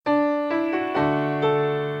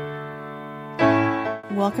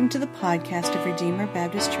Welcome to the podcast of Redeemer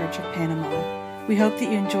Baptist Church of Panama. We hope that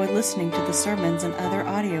you enjoyed listening to the sermons and other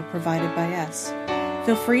audio provided by us.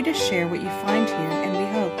 Feel free to share what you find here, and we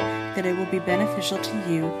hope that it will be beneficial to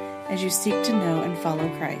you as you seek to know and follow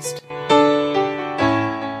Christ.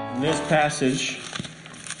 In this passage,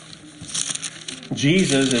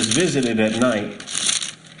 Jesus is visited at night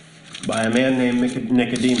by a man named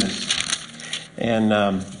Nicodemus. And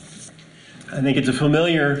I think it's a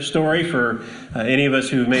familiar story for any of us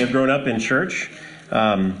who may have grown up in church.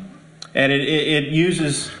 And it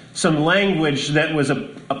uses some language that was a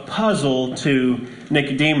puzzle to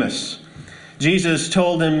Nicodemus. Jesus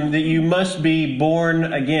told him that you must be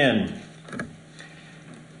born again.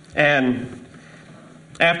 And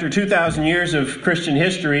after 2,000 years of Christian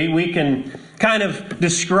history, we can kind of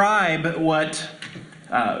describe what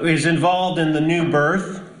is involved in the new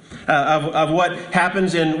birth. Of what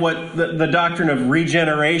happens in what the doctrine of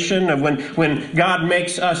regeneration, of when God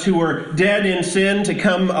makes us who are dead in sin to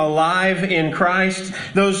come alive in Christ.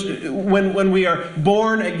 When we are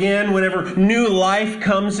born again, whenever new life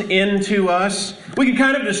comes into us, we can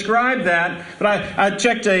kind of describe that. But I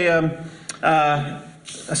checked a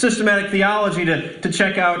systematic theology to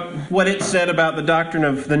check out what it said about the doctrine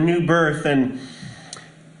of the new birth, and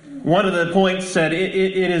one of the points said it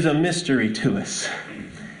is a mystery to us.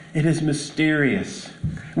 It is mysterious.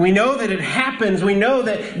 We know that it happens. We know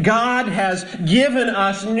that God has given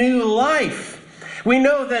us new life. We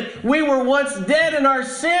know that we were once dead in our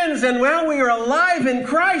sins and now we are alive in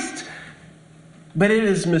Christ. But it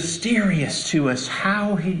is mysterious to us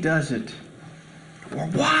how He does it or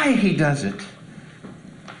why He does it.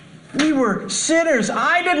 We were sinners.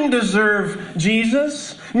 I didn't deserve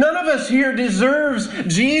Jesus. None of us here deserves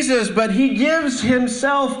Jesus, but He gives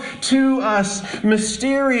Himself to us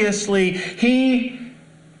mysteriously. He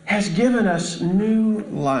has given us new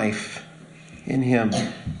life in Him.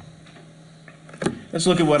 Let's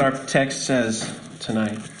look at what our text says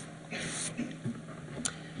tonight.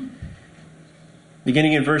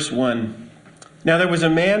 Beginning in verse 1. Now there was a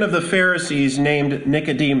man of the Pharisees named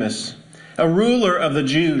Nicodemus, a ruler of the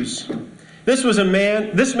Jews. This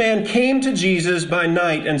man came to Jesus by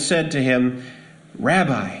night and said to him,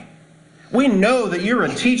 Rabbi, we know that you're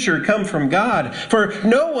a teacher come from God, for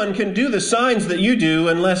no one can do the signs that you do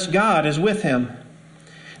unless God is with him.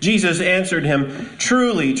 Jesus answered him,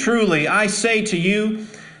 Truly, truly, I say to you,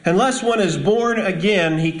 unless one is born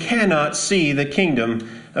again, he cannot see the kingdom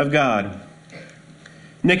of God.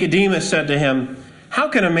 Nicodemus said to him, How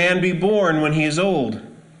can a man be born when he is old?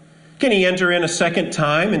 Can he enter in a second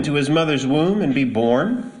time into his mother's womb and be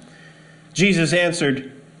born? Jesus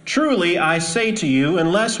answered, Truly I say to you,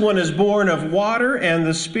 unless one is born of water and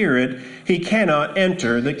the Spirit, he cannot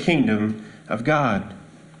enter the kingdom of God.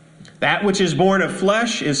 That which is born of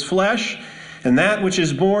flesh is flesh, and that which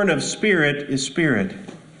is born of spirit is spirit.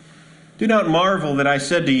 Do not marvel that I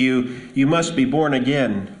said to you, you must be born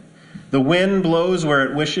again. The wind blows where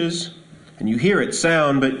it wishes, and you hear its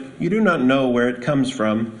sound, but you do not know where it comes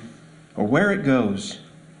from or where it goes.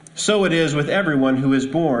 So it is with everyone who is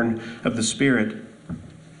born of the Spirit.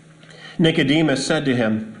 Nicodemus said to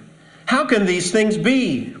him, How can these things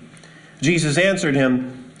be? Jesus answered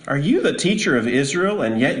him, Are you the teacher of Israel,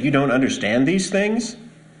 and yet you don't understand these things?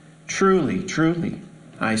 Truly, truly,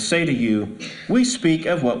 I say to you, we speak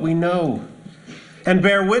of what we know, and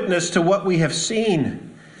bear witness to what we have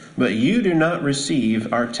seen, but you do not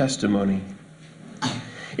receive our testimony.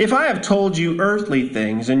 If I have told you earthly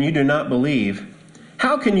things and you do not believe,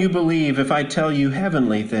 how can you believe if I tell you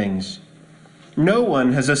heavenly things? No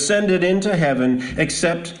one has ascended into heaven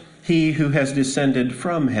except he who has descended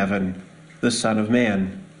from heaven, the Son of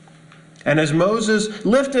Man. And as Moses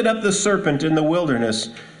lifted up the serpent in the wilderness,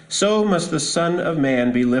 so must the Son of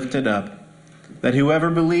Man be lifted up, that whoever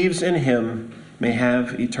believes in him may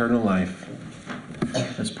have eternal life.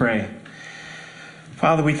 Let's pray.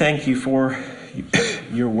 Father, we thank you for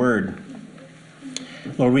your word.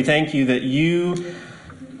 Lord, we thank you that you,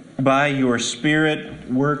 by your Spirit,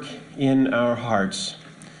 work in our hearts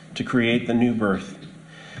to create the new birth.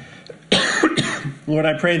 Lord,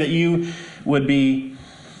 I pray that you would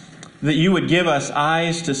give us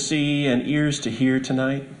eyes to see and ears to hear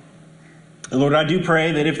tonight. Lord, I do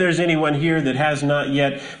pray that if there's anyone here that has not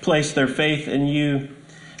yet placed their faith in you,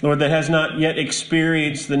 Lord, that has not yet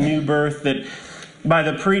experienced the new birth, that by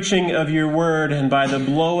the preaching of your word and by the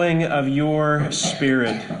blowing of your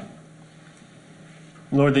Spirit,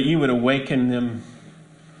 Lord, that you would awaken them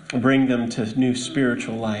and bring them to new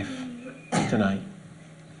spiritual life tonight.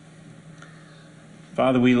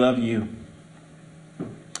 Father, we love you.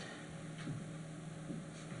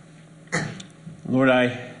 Lord,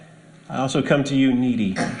 I I also come to you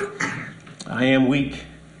needy. I am weak.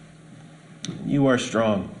 You are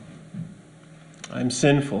strong. I'm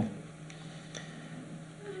sinful.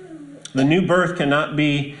 The new birth cannot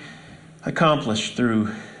be accomplished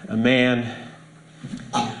through a man,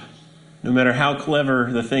 no matter how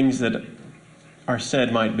clever the things that are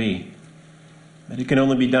said might be. But it can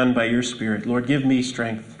only be done by your Spirit. Lord, give me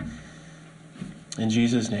strength. In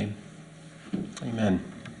Jesus' name, amen.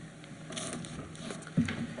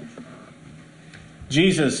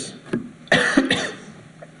 Jesus,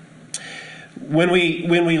 when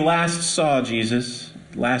we last saw Jesus,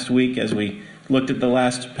 last week as we looked at the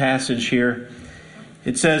last passage here,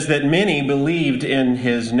 it says that many believed in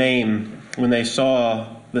his name when they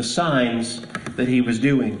saw the signs that he was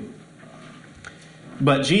doing.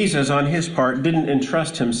 But Jesus, on his part, didn't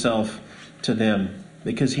entrust himself to them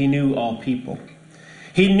because he knew all people.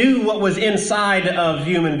 He knew what was inside of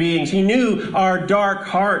human beings. He knew our dark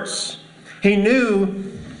hearts. He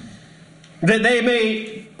knew that they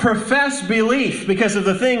may profess belief because of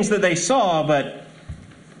the things that they saw, but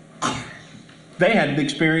they hadn't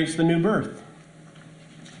experienced the new birth.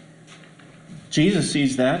 Jesus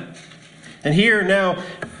sees that. And here now,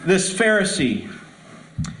 this Pharisee,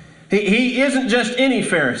 he isn't just any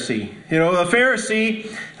Pharisee. You know, a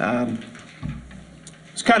Pharisee,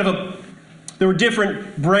 it's kind of there were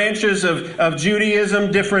different branches of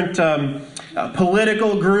Judaism, different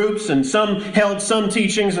political groups, and some held some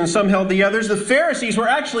teachings and some held the others. The Pharisees were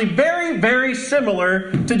actually very, very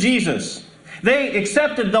similar to Jesus. They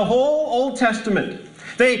accepted the whole Old Testament.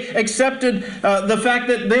 They accepted the fact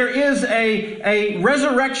that there is a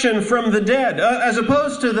resurrection from the dead, as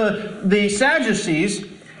opposed to the Sadducees,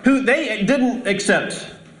 who they didn't accept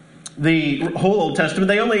the whole Old Testament.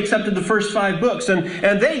 They only accepted the first 5 books, and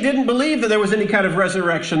they didn't believe that there was any kind of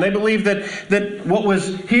resurrection. They believed that what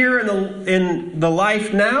was here in the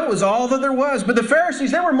life now was all that there was. But the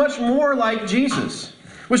Pharisees, they were much more like Jesus,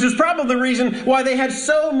 which is probably the reason why they had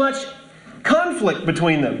so much conflict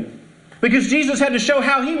between them. Because Jesus had to show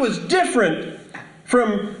how he was different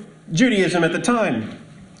from Judaism at the time.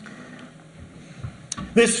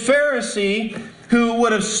 This Pharisee who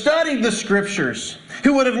would have studied the Scriptures,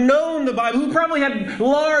 who would have known the Bible, who probably had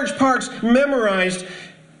large parts memorized,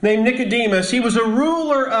 named Nicodemus, he was a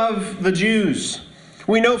ruler of the Jews.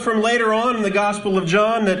 We know from later on in the Gospel of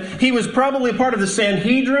John that he was probably a part of the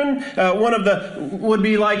Sanhedrin, would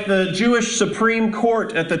be like the Jewish Supreme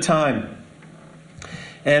Court at the time.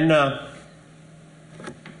 And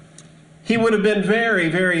he would have been very,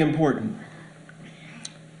 very important.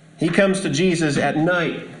 He comes to Jesus at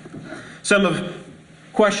night. Some have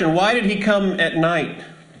questioned, why did he come at night?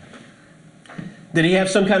 Did he have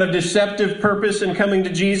some kind of deceptive purpose in coming to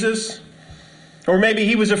Jesus? Or maybe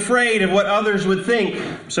he was afraid of what others would think,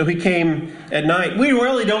 so he came at night. We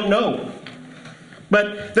really don't know.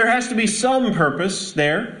 But there has to be some purpose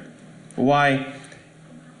there, why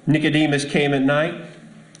Nicodemus came at night.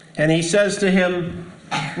 And he says to him,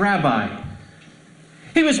 Rabbi.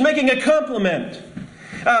 He was making a compliment.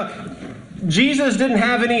 Jesus didn't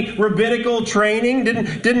have any rabbinical training.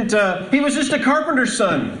 He was just a carpenter's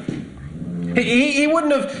son. He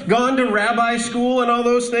wouldn't have gone to rabbi school and all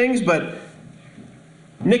those things, but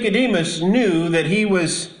Nicodemus knew that he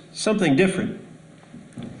was something different.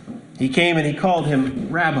 He came and he called him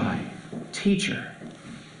Rabbi, teacher.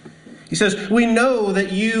 He says, we know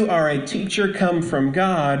that you are a teacher come from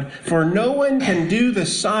God, for no one can do the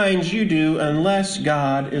signs you do unless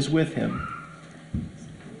God is with him.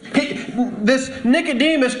 This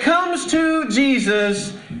Nicodemus comes to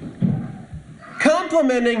Jesus,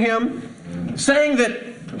 complimenting him, saying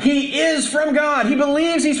that he is from God. He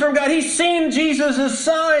believes he's from God. He's seen Jesus'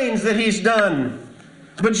 signs that he's done.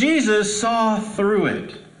 But Jesus saw through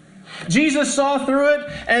it. Jesus saw through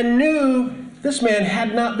it and knew this man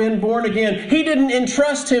had not been born again. He didn't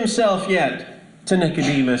entrust himself yet to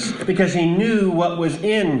Nicodemus because he knew what was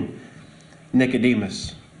in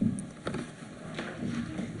Nicodemus.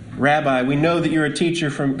 Rabbi, we know that you're a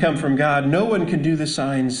teacher come from God. No one can do the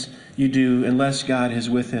signs you do unless God is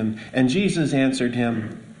with him. And Jesus answered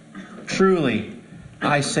him, truly,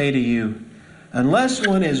 I say to you, unless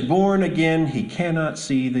one is born again, he cannot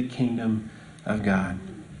see the kingdom of God.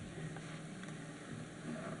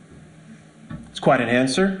 It's quite an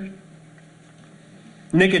answer.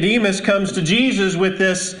 Nicodemus comes to Jesus with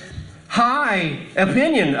this high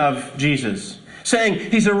opinion of Jesus,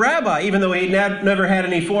 saying he's a rabbi, even though he never had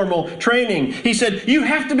any formal training. He said, you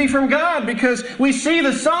have to be from God because we see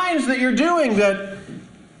the signs that you're doing. That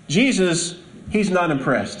Jesus, he's not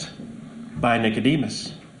impressed by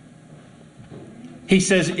Nicodemus. He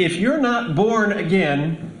says, if you're not born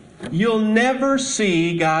again, you'll never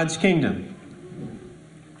see God's kingdom.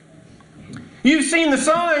 You've seen the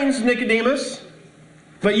signs, Nicodemus,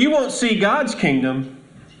 but you won't see God's kingdom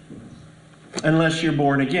unless you're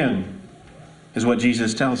born again, is what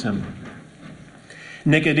Jesus tells him.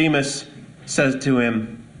 Nicodemus says to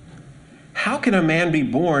him, how can a man be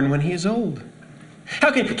born when he is old?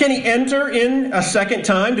 How can he enter in a second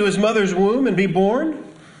time to his mother's womb and be born?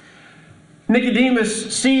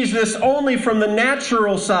 Nicodemus sees this only from the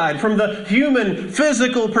natural side, from the human,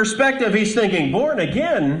 physical perspective. He's thinking, born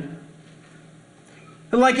again?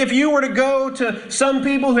 Like if you were to go to some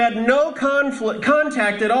people who had no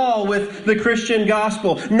contact at all with the Christian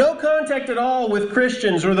gospel, no contact at all with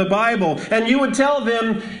Christians or the Bible, and you would tell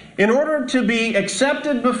them, in order to be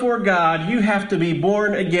accepted before God, you have to be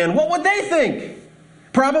born again. What would they think?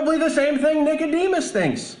 Probably the same thing Nicodemus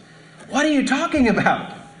thinks. What are you talking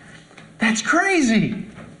about? That's crazy.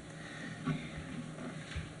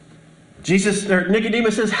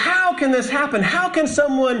 Nicodemus says, how can this happen? How can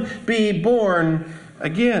someone be born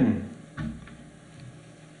again?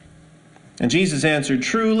 And Jesus answered,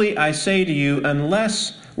 truly I say to you,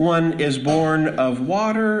 unless one is born of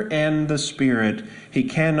water and the Spirit, he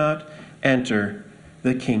cannot enter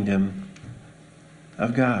the kingdom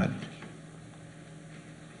of God.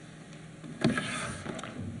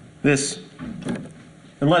 This,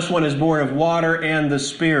 unless one is born of water and the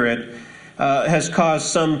Spirit, has caused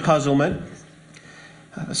some puzzlement.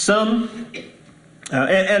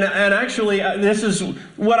 Actually, this is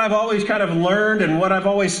what I've always kind of learned and what I've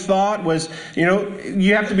always thought was,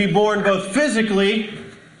 you have to be born both physically,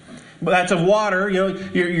 that's of water.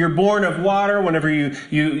 You're born of water whenever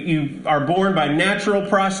you are born by natural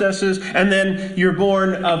processes, and then you're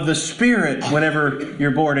born of the Spirit whenever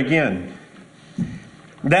you're born again.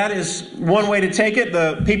 That is one way to take it.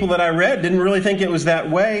 The people that I read didn't really think it was that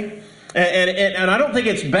way. And I don't think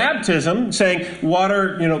it's baptism, saying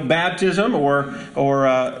water, baptism or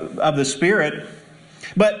of the Spirit.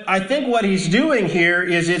 But I think what he's doing here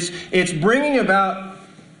is it's bringing about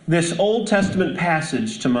this Old Testament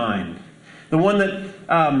passage to mind. The one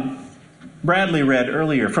that Bradley read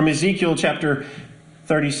earlier from Ezekiel chapter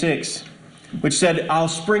 36, which said, I'll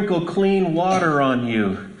sprinkle clean water on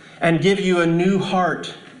you and give you a new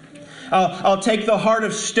heart. I'll take the heart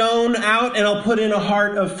of stone out and I'll put in a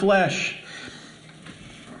heart of flesh.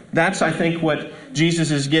 That's, I think, what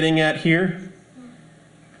Jesus is getting at here.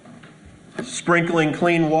 Sprinkling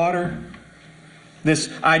clean water.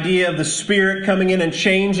 This idea of the Spirit coming in and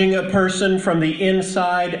changing a person from the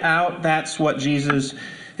inside out. That's what Jesus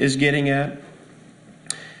is getting at.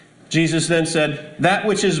 Jesus then said, that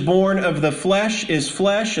which is born of the flesh is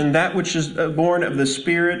flesh, and that which is born of the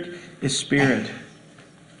Spirit is spirit.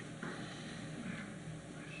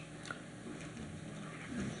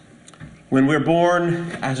 When we're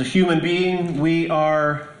born as a human being, we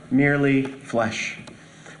are merely flesh.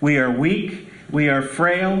 We are weak, we are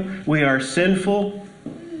frail, we are sinful.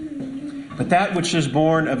 But that which is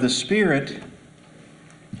born of the Spirit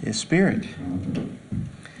is spirit.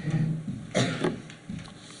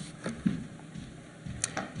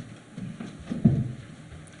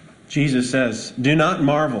 Jesus says, do not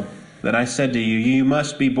marvel that I said to you, you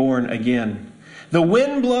must be born again. The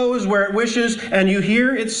wind blows where it wishes, and you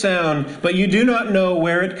hear its sound, but you do not know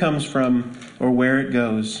where it comes from or where it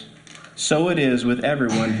goes. So it is with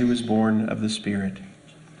everyone who is born of the Spirit.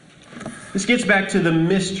 This gets back to the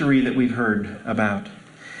mystery that we've heard about.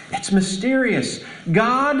 It's mysterious.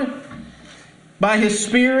 God, by His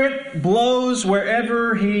Spirit, blows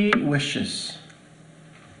wherever He wishes.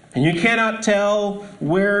 And you cannot tell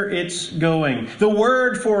where it's going. The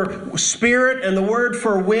word for spirit and the word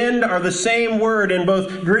for wind are the same word in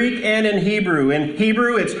both Greek and in Hebrew. In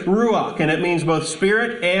Hebrew, it's ruach, and it means both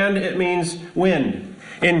spirit and it means wind.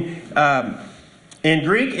 In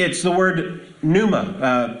Greek, it's the word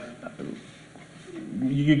pneuma.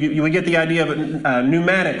 You would get the idea of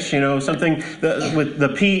pneumatics, something with the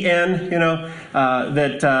PN,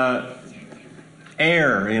 that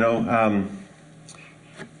air,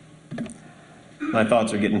 my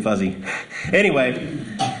thoughts are getting fuzzy. Anyway,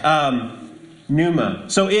 pneuma.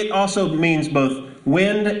 So it also means both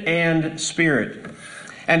wind and spirit.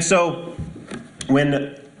 And so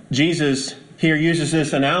when Jesus here uses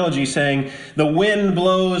this analogy saying the wind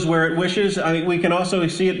blows where it wishes, we can also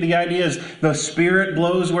see it, the idea is the Spirit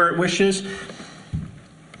blows where it wishes.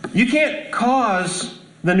 You can't cause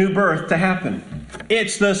the new birth to happen.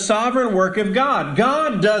 It's the sovereign work of God.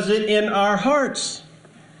 God does it in our hearts.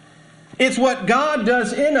 It's what God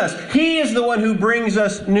does in us. He is the one who brings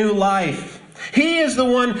us new life. He is the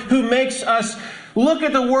one who makes us look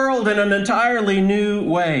at the world in an entirely new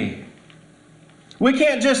way. We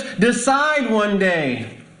can't just decide one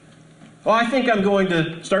day, oh, I think I'm going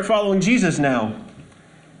to start following Jesus now.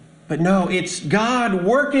 But no, it's God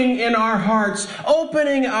working in our hearts,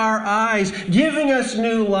 opening our eyes, giving us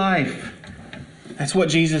new life. That's what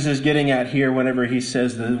Jesus is getting at here whenever he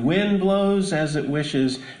says, the wind blows as it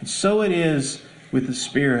wishes, and so it is with the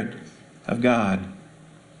Spirit of God.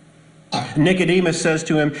 Nicodemus says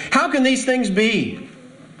to him, how can these things be?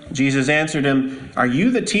 Jesus answered him, are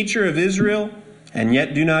you the teacher of Israel, and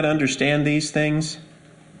yet do not understand these things?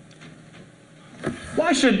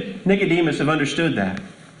 Why should Nicodemus have understood that?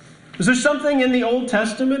 Was there something in the Old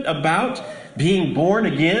Testament about being born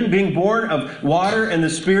again, being born of water and the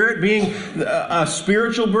Spirit, being a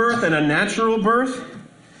spiritual birth and a natural birth?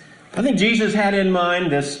 I think Jesus had in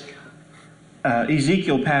mind this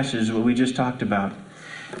Ezekiel passage that we just talked about,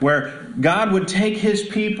 where God would take his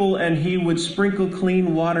people and he would sprinkle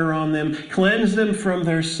clean water on them, cleanse them from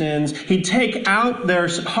their sins. He'd take out their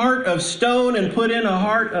heart of stone and put in a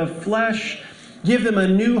heart of flesh, give them a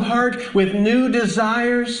new heart with new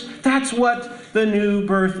desires. That's what the new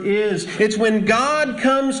birth is. It's when God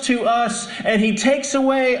comes to us and he takes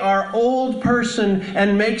away our old person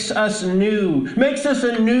and makes us new, makes us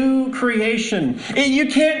a new creation. You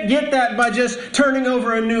can't get that by just turning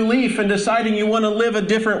over a new leaf and deciding you want to live a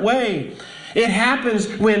different way. It happens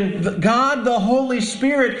when God, the Holy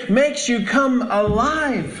Spirit, makes you come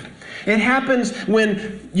alive. It happens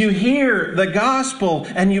when you hear the gospel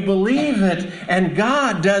and you believe it, and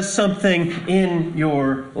God does something in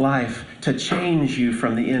your life to change you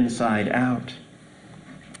from the inside out.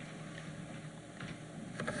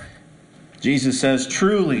 Jesus says,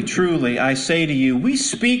 truly, truly, I say to you, we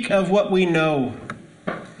speak of what we know.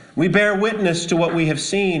 We bear witness to what we have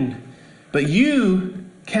seen, but you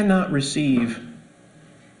cannot receive.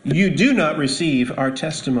 You do not receive our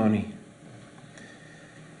testimony.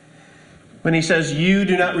 When he says, you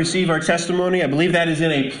do not receive our testimony, I believe that is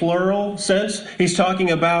in a plural sense. He's talking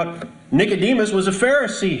about Nicodemus was a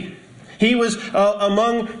Pharisee. He was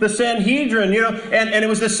among the Sanhedrin, and it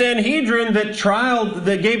was the Sanhedrin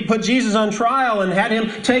that put Jesus on trial and had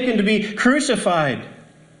him taken to be crucified.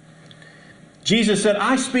 Jesus said,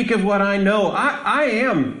 I speak of what I know. I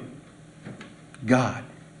am God.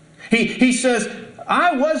 He says,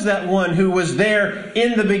 I was that one who was there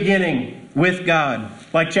in the beginning with God.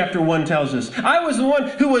 Like chapter 1 tells us. I was the one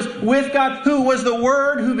who was with God, who was the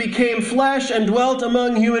Word who became flesh and dwelt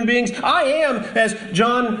among human beings. I am, as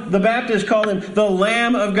John the Baptist called him, the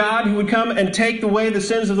Lamb of God who would come and take away the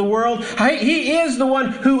sins of the world. He is the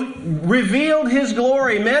one who revealed his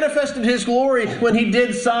glory, manifested his glory when he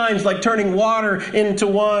did signs like turning water into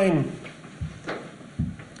wine.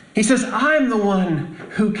 He says, I'm the one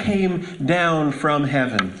who came down from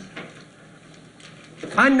heaven.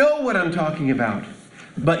 I know what I'm talking about.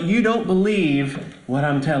 But you don't believe what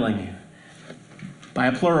I'm telling you. By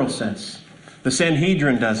a plural sense. The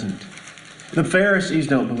Sanhedrin doesn't. The Pharisees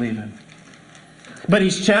don't believe him. But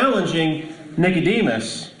he's challenging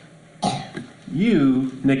Nicodemus.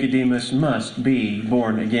 You, Nicodemus, must be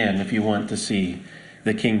born again if you want to see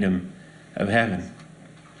the kingdom of heaven.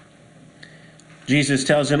 Jesus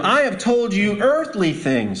tells him, I have told you earthly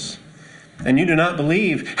things, and you do not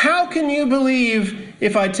believe. How can you believe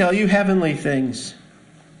if I tell you heavenly things?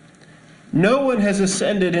 No one has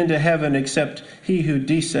ascended into heaven except he who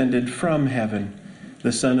descended from heaven,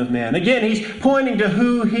 the Son of Man. Again, he's pointing to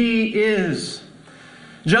who he is.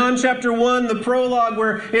 John chapter 1, the prologue,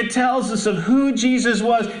 where it tells us of who Jesus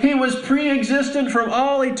was. He was pre-existent from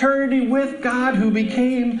all eternity with God, who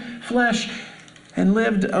became flesh and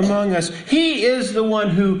lived among us. He is the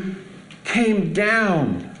one who came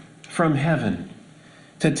down from heaven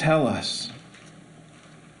to tell us.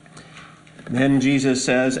 Then Jesus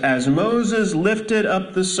says, as Moses lifted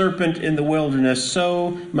up the serpent in the wilderness,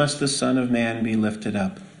 so must the Son of Man be lifted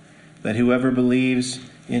up, that whoever believes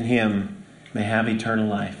in him may have eternal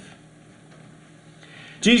life.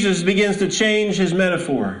 Jesus begins to change his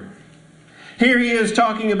metaphor. Here he is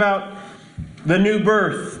talking about the new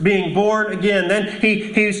birth, being born again. Then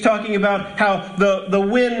he's talking about how the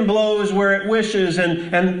wind blows where it wishes,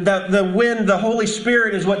 and the wind, the Holy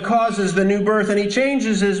Spirit, is what causes the new birth. And he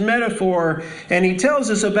changes his metaphor, and he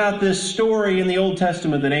tells us about this story in the Old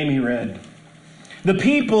Testament that Amy read. The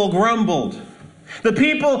people grumbled. The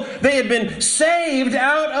people, they had been saved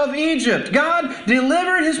out of Egypt. God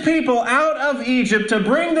delivered his people out of Egypt to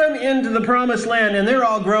bring them into the promised land, and they're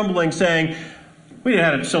all grumbling, saying, we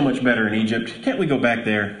had it so much better in Egypt. Can't we go back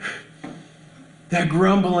there? They're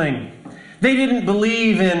grumbling. They didn't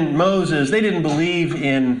believe in Moses. They didn't believe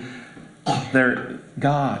in their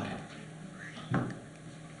God.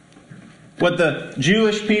 What the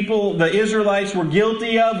Jewish people, the Israelites, were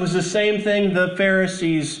guilty of was the same thing the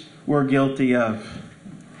Pharisees were guilty of.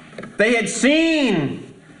 They had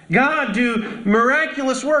seen God do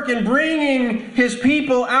miraculous work in bringing His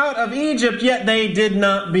people out of Egypt, yet they did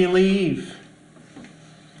not believe.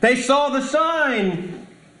 They saw the sign,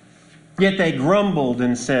 yet they grumbled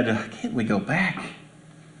and said, "Can't we go back?"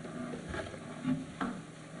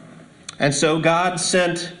 And so God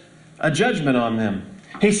sent a judgment on them.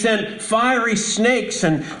 He sent fiery snakes,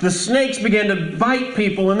 and the snakes began to bite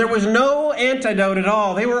people, and there was no antidote at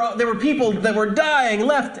all. There were people that were dying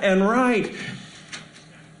left and right.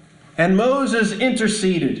 And Moses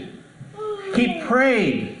interceded. He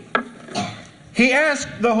prayed. He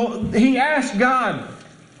asked God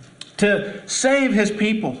to save His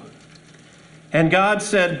people. And God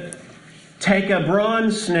said, "Take a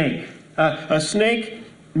bronze snake, a snake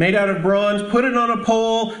made out of bronze, put it on a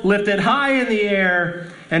pole, lift it high in the air,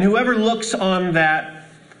 and whoever looks on that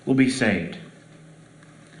will be saved."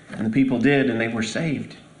 And the people did, and they were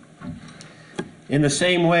saved. In the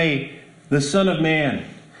same way, the Son of Man,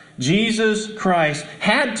 Jesus Christ,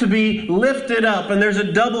 had to be lifted up, and there's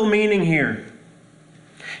a double meaning here.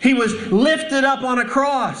 He was lifted up on a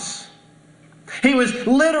cross. He was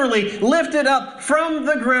literally lifted up from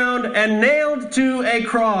the ground and nailed to a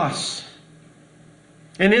cross.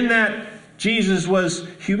 And in that, Jesus was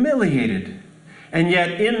humiliated. And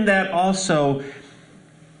yet in that also,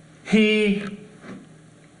 He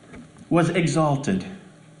was exalted.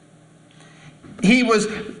 He was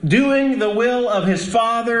doing the will of His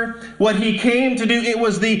Father, what He came to do. It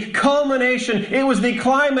was the culmination, it was the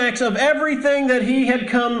climax of everything that He had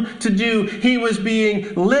come to do. He was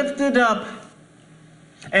being lifted up.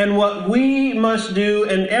 And what we must do,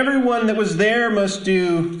 and everyone that was there must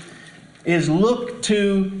do, is look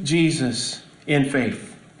to Jesus in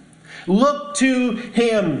faith. Look to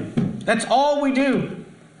Him. That's all we do.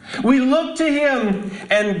 We look to Him,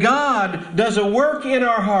 and God does a work in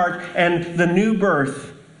our heart, and the new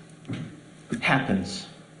birth happens.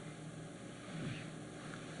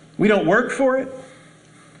 We don't work for it.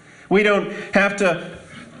 We don't have to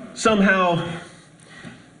somehow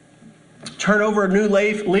turn over a new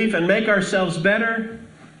leaf and make ourselves better.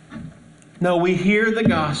 No, we hear the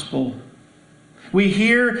gospel. We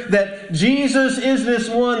hear that Jesus is this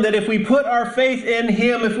one, that if we put our faith in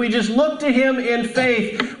Him, if we just look to Him in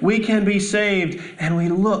faith, we can be saved. And we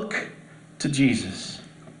look to Jesus.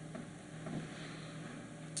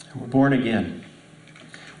 And we're born again.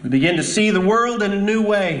 We begin to see the world in a new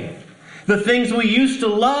way. The things we used to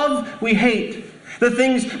love, we hate. The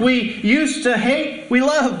things we used to hate, we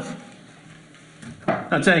love.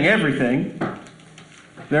 Not saying everything.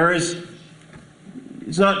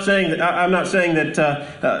 It's not saying that I'm not saying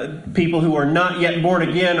that people who are not yet born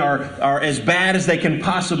again are as bad as they can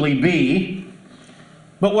possibly be.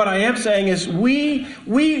 But what I am saying is we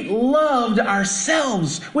loved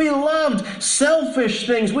ourselves. We loved selfish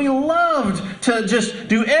things. We loved to just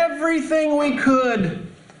do everything we could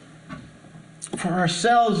for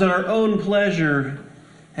ourselves and our own pleasure.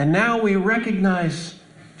 And now we recognize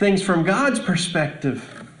things from God's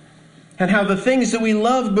perspective. And how the things that we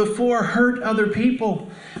loved before hurt other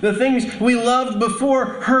people. The things we loved before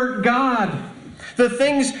hurt God. The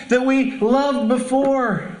things that we loved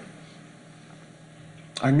before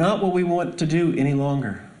are not what we want to do any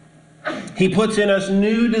longer. He puts in us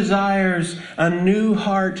new desires, a new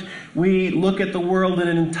heart. We look at the world in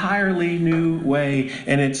an entirely new way.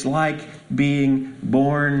 And it's like being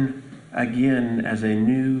born again as a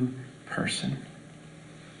new person.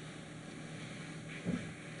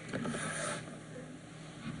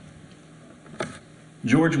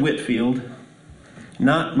 George Whitefield,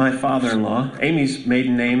 not my father-in-law. Amy's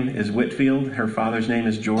maiden name is Whitefield. Her father's name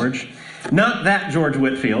is George. Not that George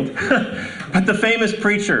Whitefield, but the famous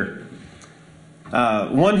preacher.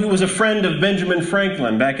 One who was a friend of Benjamin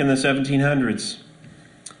Franklin back in the 1700s.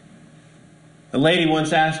 A lady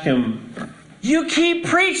once asked him, "You keep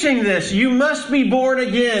preaching this. You must be born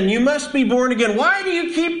again. You must be born again. Why do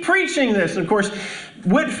you keep preaching this?" And of course,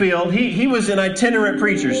 Whitefield, he was an itinerant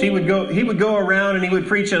preacher. He would go around and he would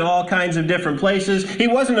preach in all kinds of different places. He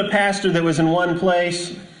wasn't a pastor that was in one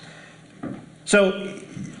place. So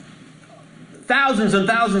thousands and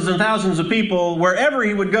thousands and thousands of people, wherever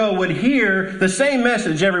he would go, would hear the same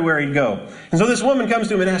message everywhere he'd go. And so this woman comes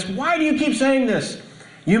to him and asks, "Why do you keep saying this?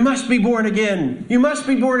 You must be born again. You must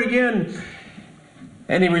be born again."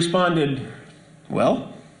 And he responded,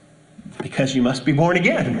 "Well, because you must be born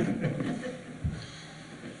again."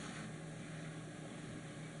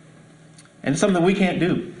 And it's something we can't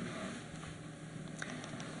do.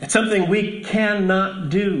 It's something we cannot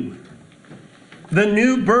do. the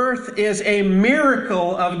new birth is a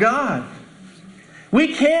miracle of God.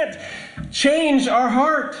 We can't change our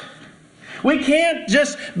heart. We can't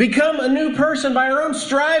just become a new person by our own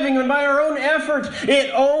striving and by our own effort.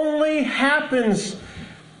 It only happens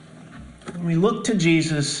when we look to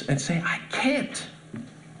Jesus and say, I can't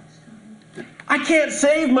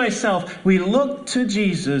save myself. We look to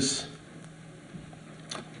Jesus.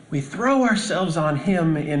 We throw ourselves on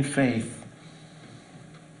Him in faith.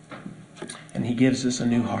 And He gives us a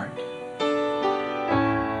new heart.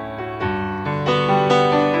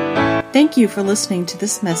 Thank you for listening to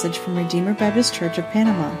this message from Redeemer Baptist Church of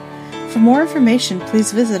Panama. For more information,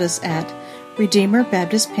 please visit us at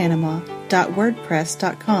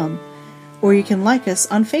redeemerbaptistpanama.wordpress.com, or you can like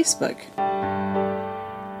us on Facebook.